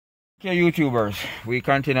Okay, YouTubers, we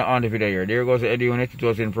continue on the video here. There goes the ED unit. It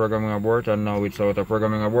was in programming abort, and now it's out of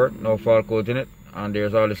programming abort. No fault codes in it, and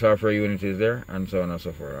there's all the software units is there, and so on and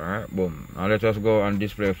so forth. Alright, boom. Now let us go and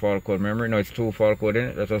display fault code memory. Now it's 2 fault code in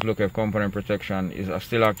it. Let us look if component protection is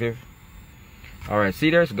still active. Alright, see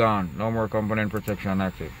there, it's gone. No more component protection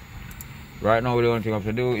active. Right now the only thing I have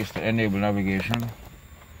to do is to enable navigation.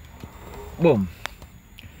 Boom.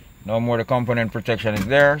 No more the component protection is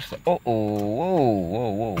there. So,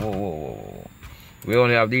 whoa. We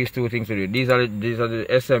only have these two things to do. These are the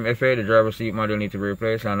SMFA, the driver seat module need to be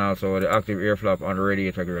replaced, and also the active air flap on the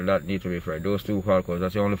radiator grill that need to be replaced. Those 2 fault codes.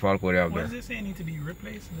 That's the only fault code they have there. What does it say need to be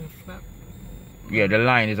replaced? The flap? Yeah, the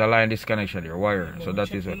line is a line disconnection there, wire. Yeah, so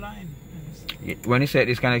that is the what. line. When you say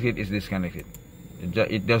disconnected, it's disconnected.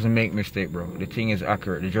 It doesn't make mistake, bro. The thing is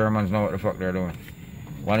accurate. The Germans know what the fuck they're doing.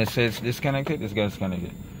 When it says disconnected, it's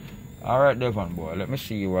disconnected. Alright, Devon boy, let me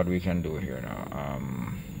see what we can do here now.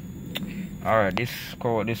 Alright, this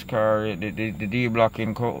car, the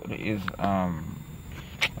deblocking code is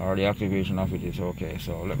or the activation of it is okay.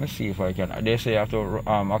 So let me see if I can. They say I have to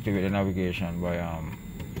activate the navigation by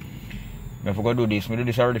if I go do this, I do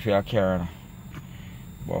this already for a car.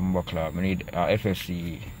 Bomber club. I need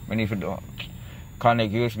FSC. I need to do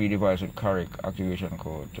connect USB device with correct activation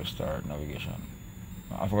code to start navigation.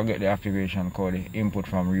 I forgot the activation code, the input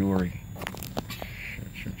from Yuri.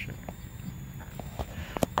 Shit.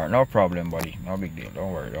 Alright, no problem, buddy. No big deal.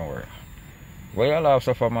 Don't worry. Why you laugh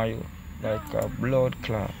so far, you? Like a blood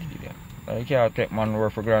clot. Yeah. You can't take man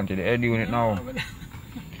word for granted. The head unit now.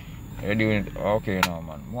 Head unit. Okay, now,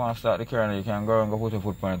 man. You want to start the car and you can go and go put your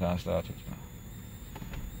foot on it and start it.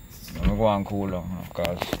 Let me go and cool down,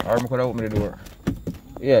 because I could open the door.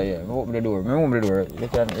 Yeah, open the door. Open the door. You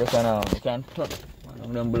can touch.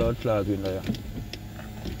 Them blood clots in there.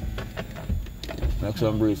 Make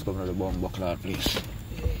some breeze come to the bomber clot, please.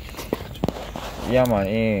 Yeah,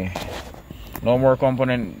 man. No more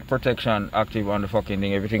component protection active on the fucking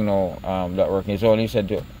thing. Everything now that working. It's only said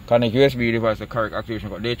to connect USB device the correct activation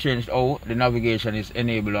code. They changed how the navigation is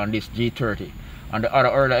enabled on this G30. On the other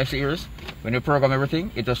earlier series, when you program everything,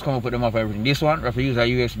 it just come up with the map of everything. This one, we have to use a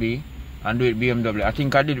USB and do it BMW. I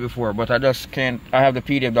think I did it before, but I just can't. I have the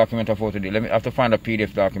PDF document of how to do it. I have to find a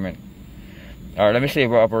PDF document. Alright, let me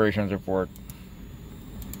save our operations report.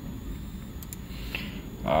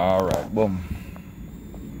 Alright, boom.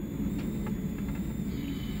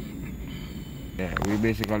 Yeah, we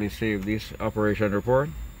basically save this operation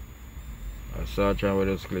report. As such, I will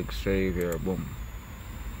just click save here, boom.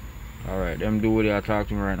 Alright, them do what they are talking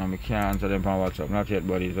to me right now. I can't answer them on WhatsApp. Not yet,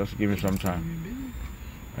 buddy. Just give me some time.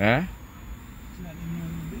 Eh?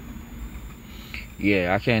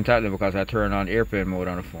 Yeah, I can't talk to them because I turn on airplane mode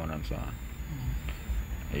on the phone and so on.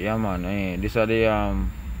 Yeah, man. These are the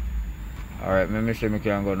alright, let me say we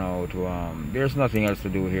can go now to there's nothing else to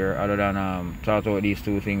do here other than talk about these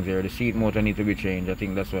 2 things here. The seat motor need to be changed. I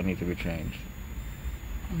think that's what needs to be changed.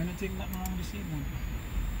 I'm gonna take that wrong with the seat motor.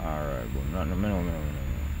 Alright, but no.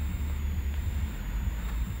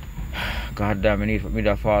 God damn, I need me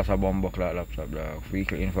that faster bomb buckler laptop, dog.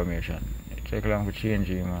 Vehicle information. It take long for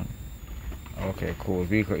changing, man. Okay, cool.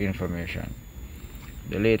 Vehicle information.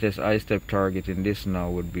 The latest I-step target in this now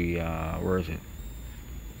would be where is it?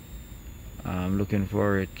 I'm looking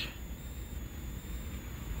for it.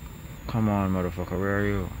 Come on, motherfucker, where are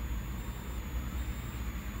you?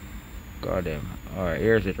 God damn. Alright,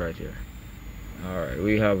 here's it right here. Alright,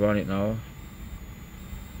 we have on it now.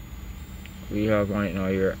 We have on it now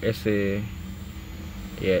here. SA.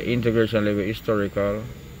 Yeah, integration level historical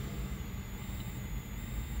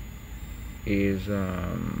is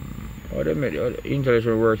what they made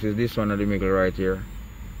integration works is this one that they make right here.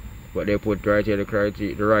 But they put right here the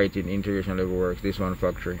right in integration level works, this one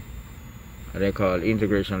factory. And they call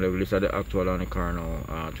integration level. These are the actual on the car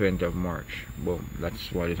now, 20th of March. Boom,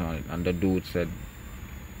 that's what is on it. And the dude said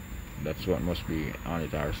that's what must be on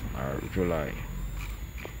it, or July.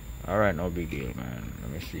 Alright, no big deal, man.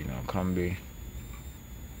 Let me see now. Combi.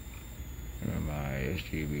 My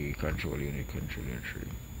SGB control unit control entry.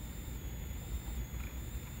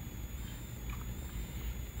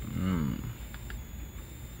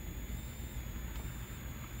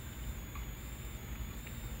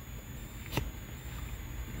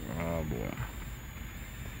 Oh boy.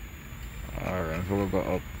 Alright, we'll go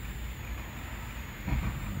up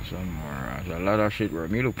some more. There's a lot of shit where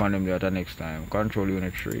me look on them there the next time. Control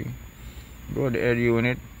unit 3. Go to the head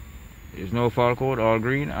unit. There's no fault code, all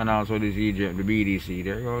green, and also this EJ, the BDC.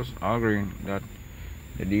 There it goes, all green. That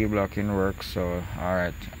the deblocking works. So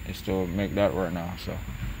alright, it's to make that work now. So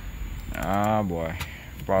boy,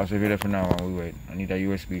 Pause the video for now and we wait. I need a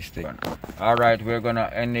USB stick. Alright, we're gonna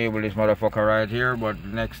enable this motherfucker right here, but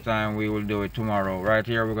next time we will do it tomorrow. Right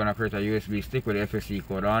here we're gonna create a USB stick with FSC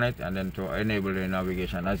code on it, and then to enable the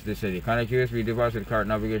navigation. As they say, connect USB device with card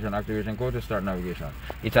navigation activation code to start navigation.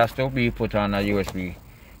 It has to be put on a USB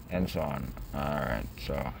and so on. Alright,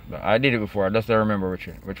 so I did it before. I just don't remember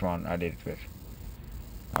which one I did it with.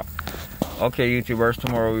 Okay, YouTubers,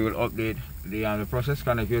 tomorrow we will update the process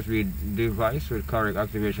connect USB device with correct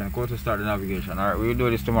activation code to start the navigation. Alright, we will do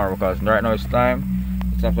this tomorrow because right now it's time.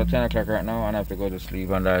 It's after 10 o'clock right now and I have to go to sleep,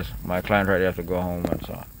 and my client right there have to go home and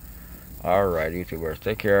so on. Alright, YouTubers,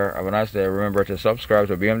 take care. Have a nice day. Remember to subscribe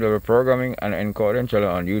to BMW Programming and Encoding channel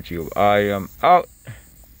on YouTube. I am out.